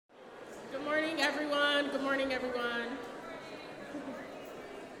everyone. Good morning, everyone.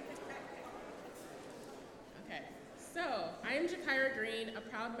 Okay, so I am Jakira Green, a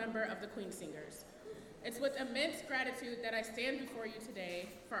proud member of the Queen Singers. It's with immense gratitude that I stand before you today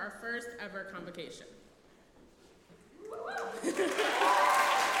for our first ever convocation.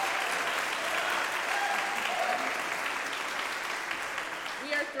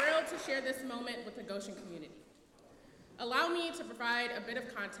 We are thrilled to share this moment with the Goshen community. Allow me to provide a bit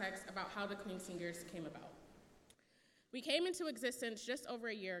of context about how the Queen Singers came about. We came into existence just over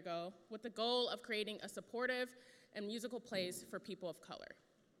a year ago with the goal of creating a supportive and musical place for people of color.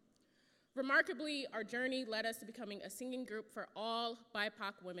 Remarkably, our journey led us to becoming a singing group for all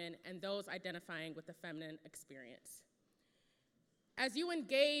BIPOC women and those identifying with the feminine experience. As you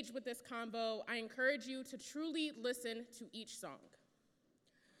engage with this convo, I encourage you to truly listen to each song.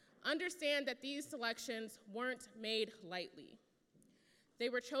 Understand that these selections weren't made lightly. They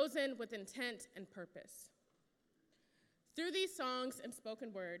were chosen with intent and purpose. Through these songs and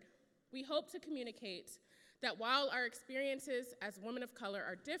spoken word, we hope to communicate that while our experiences as women of color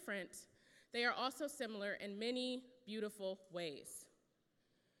are different, they are also similar in many beautiful ways.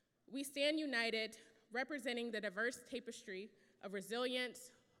 We stand united, representing the diverse tapestry of resilience,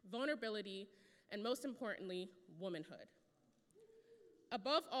 vulnerability, and most importantly, womanhood.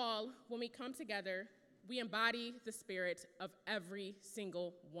 Above all, when we come together, we embody the spirit of every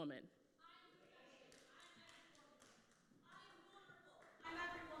single woman. I'm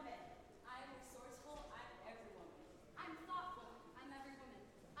every woman. I am resourceful. I'm every woman. I'm thoughtful. I'm every woman.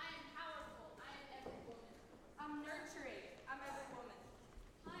 I am powerful. I am every woman. I'm nurturing. I'm every woman.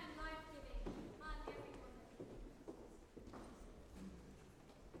 I am life-giving. I'm every woman.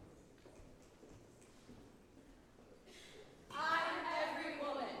 I am every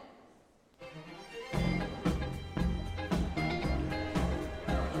woman.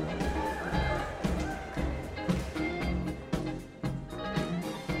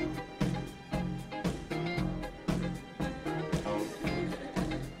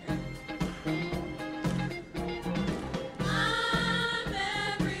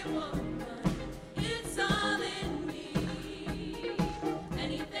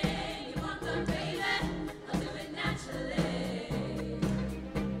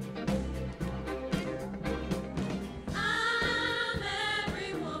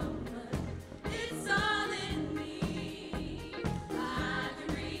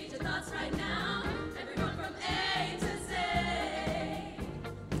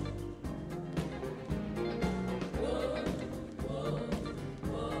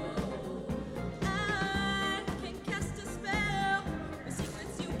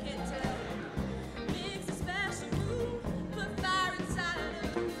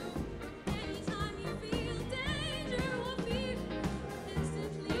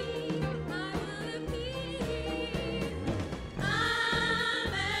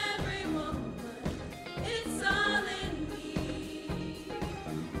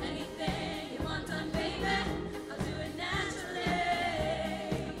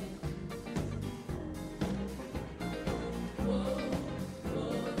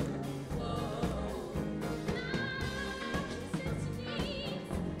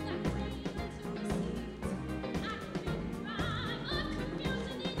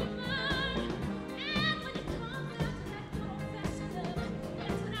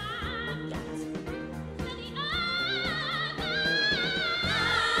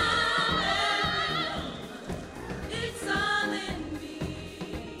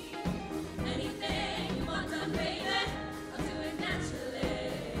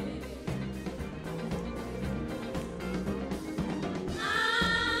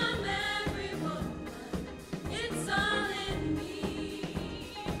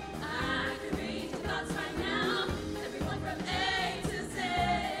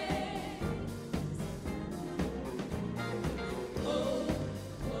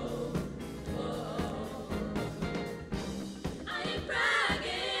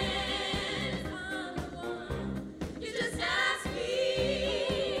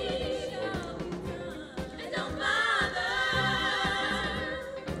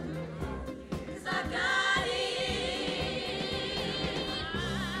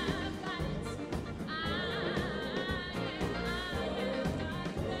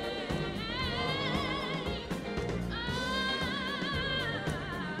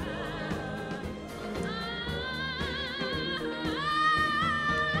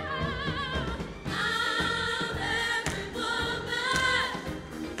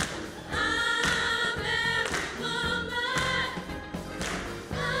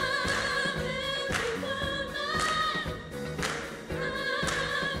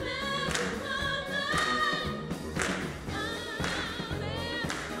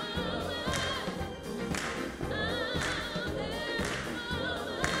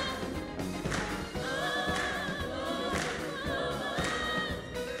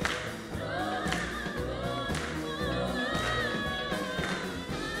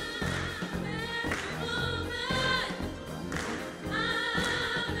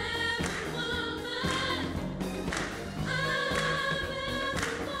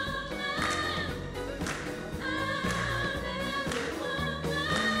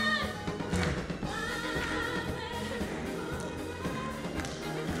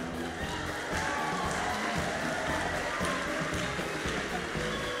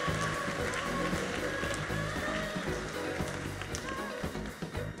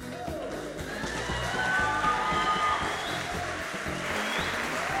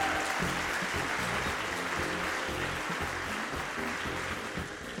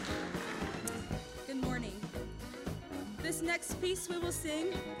 This next piece we will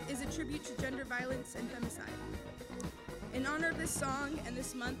sing is a tribute to gender violence and femicide. In honor of this song and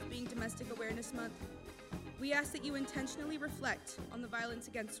this month being Domestic Awareness Month, we ask that you intentionally reflect on the violence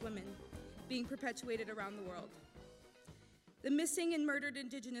against women being perpetuated around the world. The missing and murdered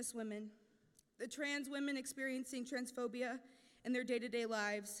Indigenous women, the trans women experiencing transphobia in their day-to-day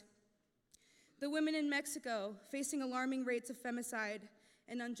lives, the women in Mexico facing alarming rates of femicide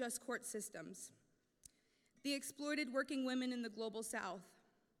and unjust court systems, the exploited working women in the global South,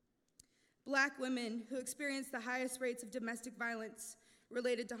 Black women who experience the highest rates of domestic violence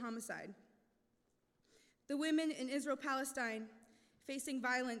related to homicide, the women in Israel-Palestine facing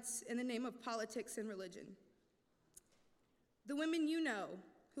violence in the name of politics and religion, the women you know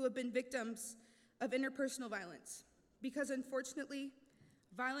who have been victims of interpersonal violence, because unfortunately,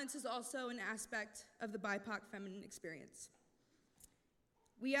 violence is also an aspect of the BIPOC feminine experience.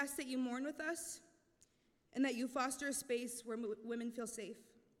 We ask that you mourn with us and that you foster a space where women feel safe.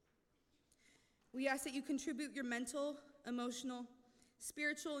 We ask that you contribute your mental, emotional,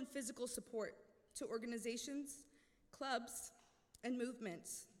 spiritual, and physical support to organizations, clubs, and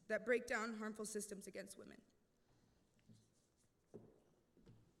movements that break down harmful systems against women.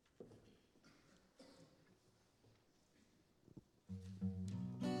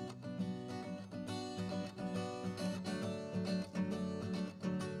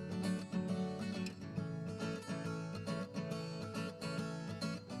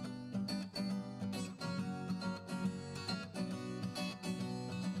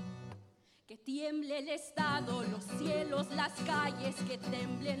 Que tiemble el Estado, los cielos, las calles, que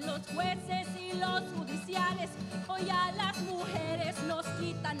temblen los jueces y los judiciales. Hoy a las mujeres nos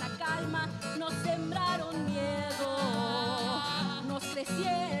quitan la calma, nos sembraron miedo, nos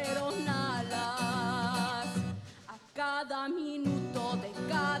crecieron alas. A cada minuto de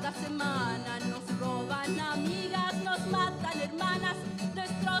cada semana nos roban amigas, nos matan hermanas,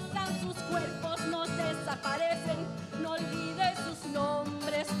 destrozan sus cuerpos, nos desaparecen. No olvide sus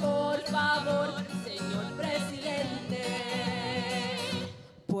nombres, por favor, señor presidente.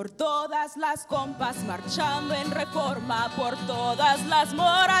 Por todas las compas marchando en Reforma, por todas las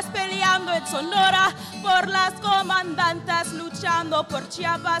moras peleando en Sonora, por las comandantas luchando por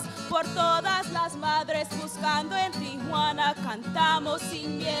Chiapas, por todas las madres buscando en Tijuana, cantamos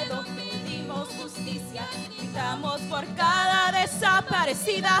sin miedo, pedimos justicia, gritamos por cada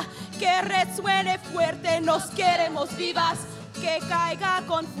desaparecida, que resuene fuerte, nos queremos vivas, que caiga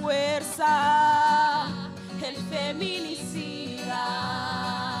con fuerza el feminicida.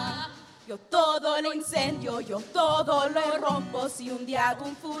 Yo todo lo incendio, yo todo lo rompo. Si un día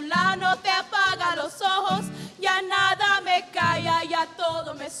algún fulano te apaga los ojos, ya nada me calla, ya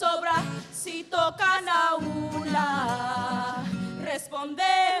todo me sobra. Si tocan a una,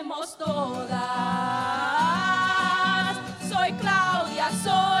 respondemos todas. Soy Claudia,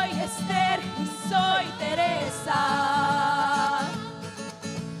 soy Esther y soy Teresa.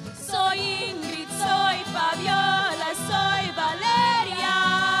 Soy Ingrid, soy Fabiola, soy Valeria.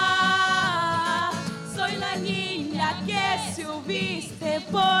 Soy la niña que se viste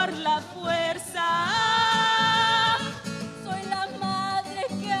por la fuerza. Soy la madre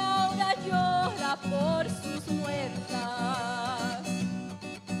que ahora llora por sus muertas.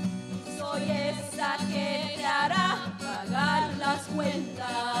 Soy esa que te hará pagar las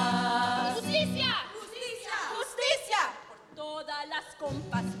cuentas. ¡Justicia! ¡Justicia! ¡Justicia! Todas las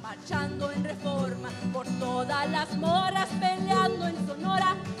compas marchando en Reforma, por todas las moras peleando en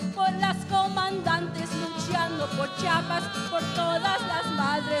Sonora, por las comandantes luchando por Chiapas, por todas las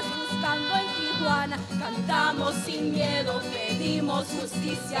madres buscando en Tijuana. Cantamos sin miedo, pedimos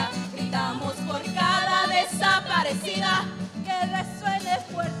justicia, gritamos por cada desaparecida, Que resuene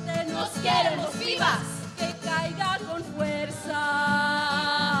fuerte, nos queremos vivas, que caiga con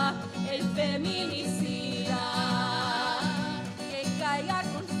fuerza el feminicida, que caiga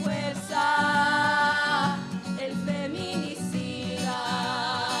con fuerza. el feminicida.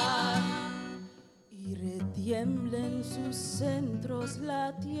 Y retiembla en sus centros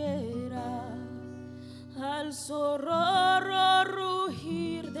la tierra al zorro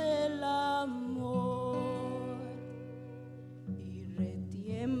rugir del amor. Y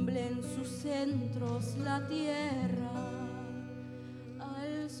retiembla en sus centros la tierra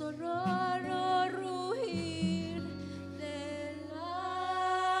al zorro rugir del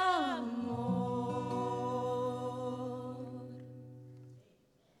amor.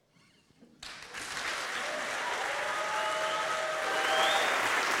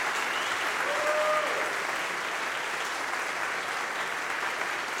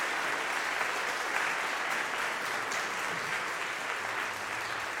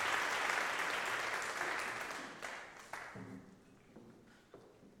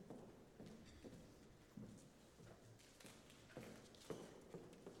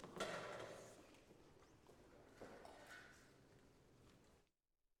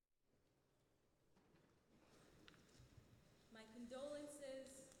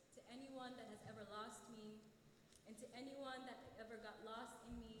 to anyone that ever got lost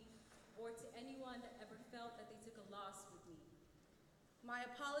in me, or to anyone that ever felt that they took a loss with me. My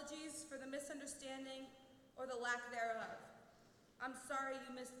apologies for the misunderstanding or the lack thereof. I'm sorry you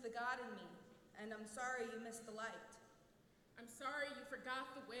missed the God in me, and I'm sorry you missed the light. I'm sorry you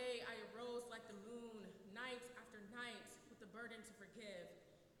forgot the way I arose like the moon, night after night, with the burden to forgive,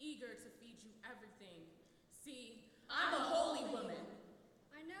 eager to feed you everything. See, I'm a holy woman.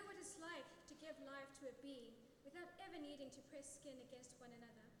 I know what it's like to give life to a bee without ever needing to press skin against one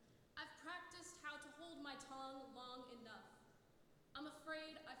another. I've practiced how to hold my tongue long enough. I'm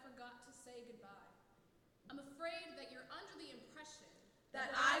afraid I forgot to say goodbye. I'm afraid that you're under the impression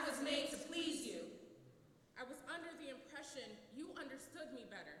That I was made to please you. I was under the impression you understood me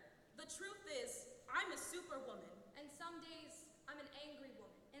better. The truth is, I'm a superwoman. And some days, I'm an angry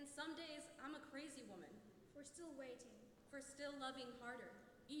woman. And some days, I'm a crazy woman. We're still waiting. For still loving harder.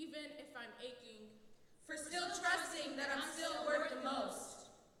 Even if I'm aching, For still trusting that I'm still worth the most.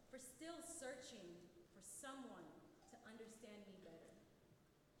 For still searching for someone to understand me better.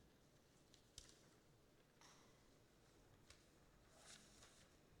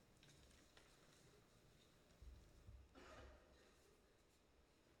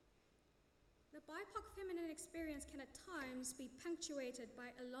 The BIPOC feminine experience can at times be punctuated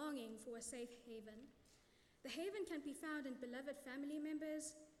by a longing for a safe haven. The haven can be found in beloved family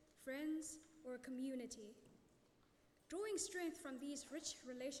members, friends, or a community. Drawing strength from these rich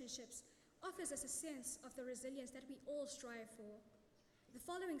relationships offers us a sense of the resilience that we all strive for. The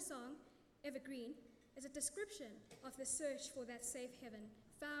following song, Evergreen, is a description of the search for that safe haven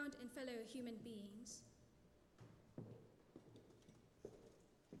found in fellow human beings.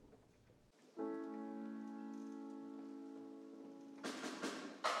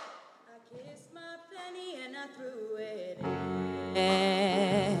 I kissed my penny and I threw it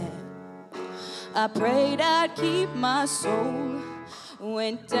in. I prayed I'd keep my soul.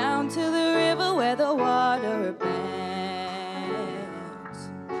 Went down to the river where the water bends.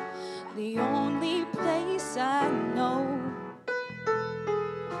 The only place I know.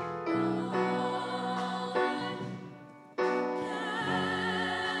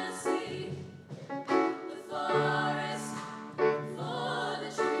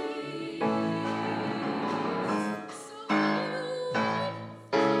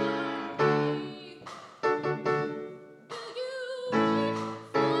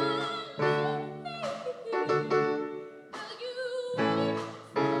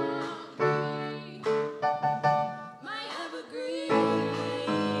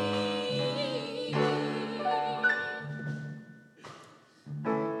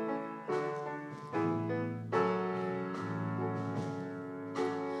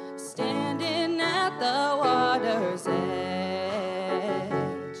 Standing at the water's edge,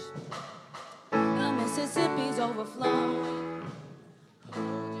 the Mississippi's overflowing.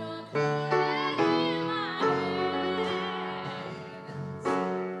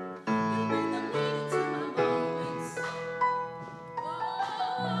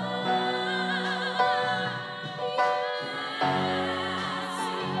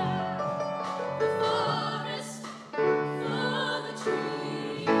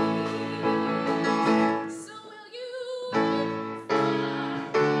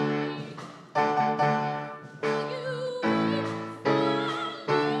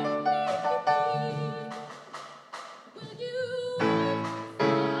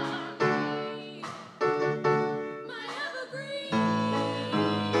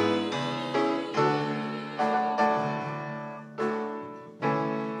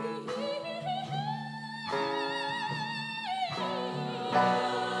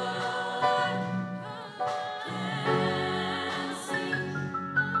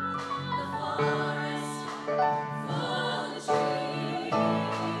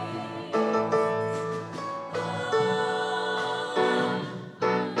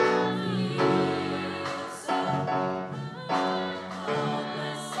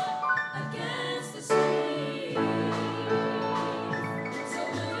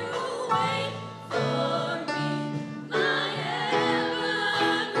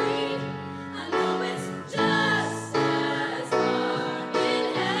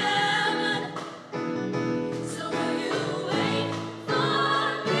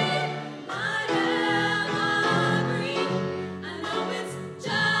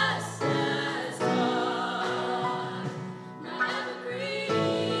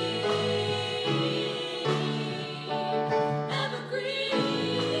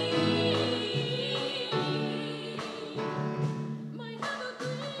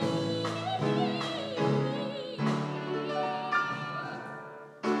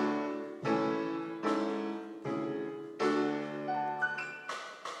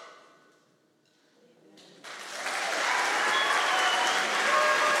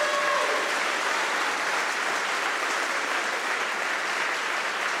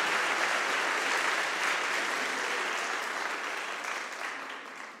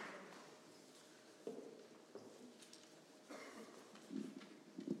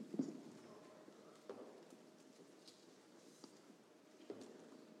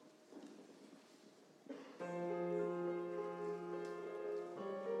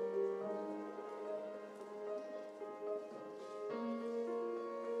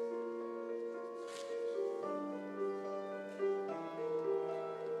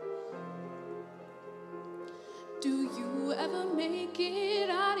 ever make it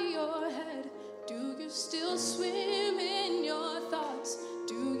out of your head? Do you still swim in your thoughts?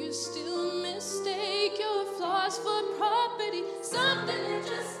 Do you still mistake your flaws for property? Something that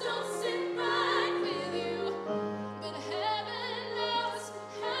just don't sit right with you. But heaven knows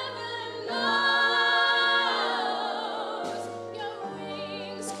your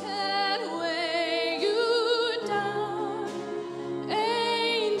wings can weigh you down.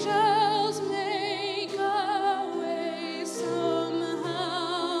 Angels make a way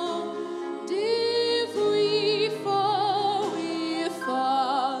somehow. If we fall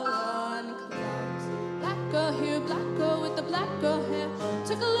on clouds. Black girl here, black girl with the black girl hair.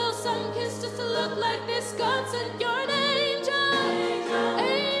 Took a little sun kiss just to look like this. God said you're an angel.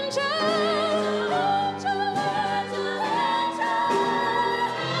 Angel.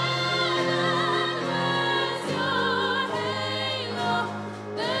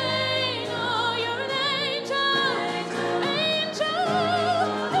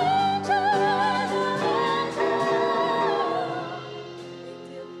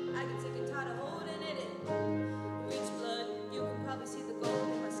 I get sick and tired of holding it in. Rich blood, you can probably see the gold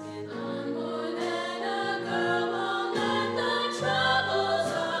in my skin. I'm more than a girl, won't let the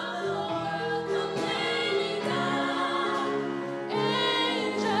troubles of the world come lay me down.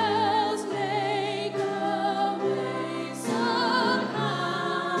 Angels make a way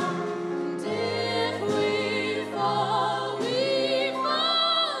somehow. And if we fall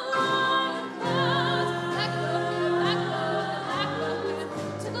on clouds. Black girl here, black girl with the black girl here.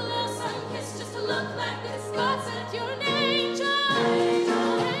 Took a little sun kiss just to look like this. God said you're an angel.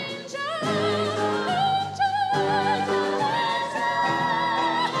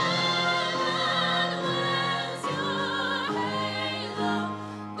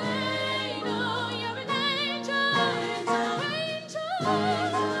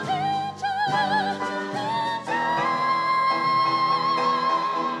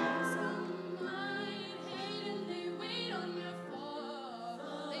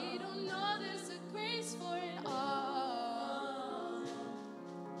 They don't know there's a grace for it all.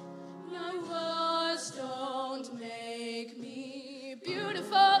 My words don't make me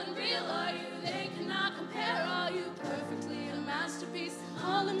beautiful and real, are you? They cannot compare, are you? Perfectly a masterpiece,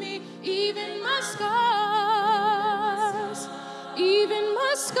 all of me, even my scars, even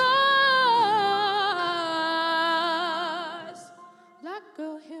my scars. Black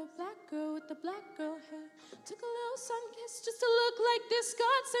girl here, black girl with the black girl hair. Took a little sun kiss just to look like this.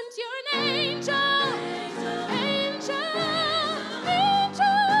 God sent you an angel. Angel.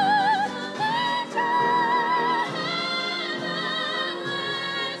 Heaven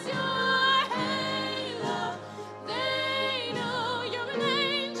wears your halo. They know you're an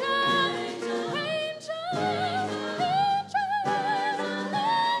angel.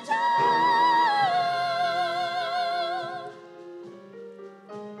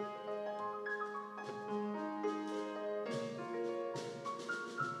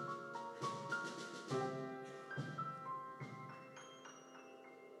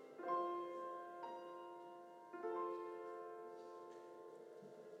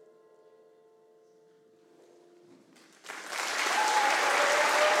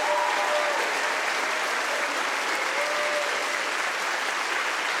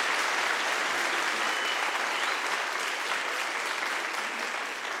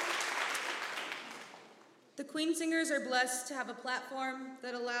 The Queen Singers are blessed to have a platform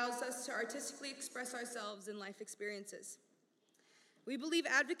that allows us to artistically express ourselves in life experiences. We believe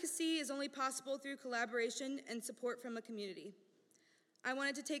advocacy is only possible through collaboration and support from a community. I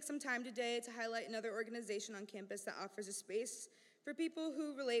wanted to take some time today to highlight another organization on campus that offers a space for people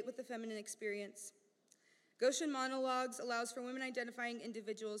who relate with the feminine experience. Goshen Monologues allows for women identifying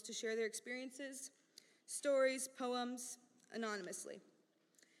individuals to share their experiences, stories, poems, anonymously.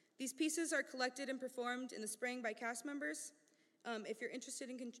 These pieces are collected and performed in the spring by cast members. If you're interested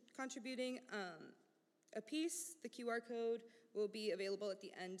in contributing a piece, the QR code will be available at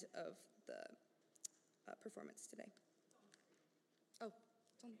the end of the performance today. Oh,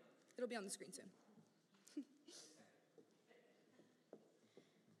 it'll be on the screen soon.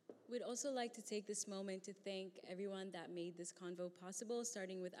 We'd also like to take this moment to thank everyone that made this convo possible,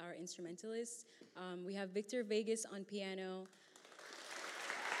 starting with our instrumentalists. We have Victor Vegas on piano.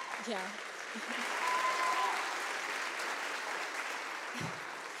 Yeah.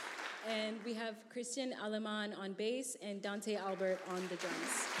 And we have Christian Aleman on bass and Dante Albert on the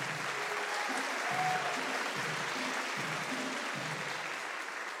drums.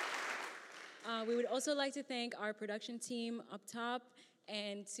 We would also like to thank our production team up top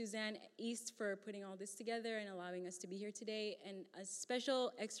and Suzanne East for putting all this together and allowing us to be here today. And a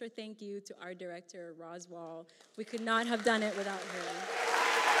special extra thank you to our director, Roz Wall. We could not have done it without her.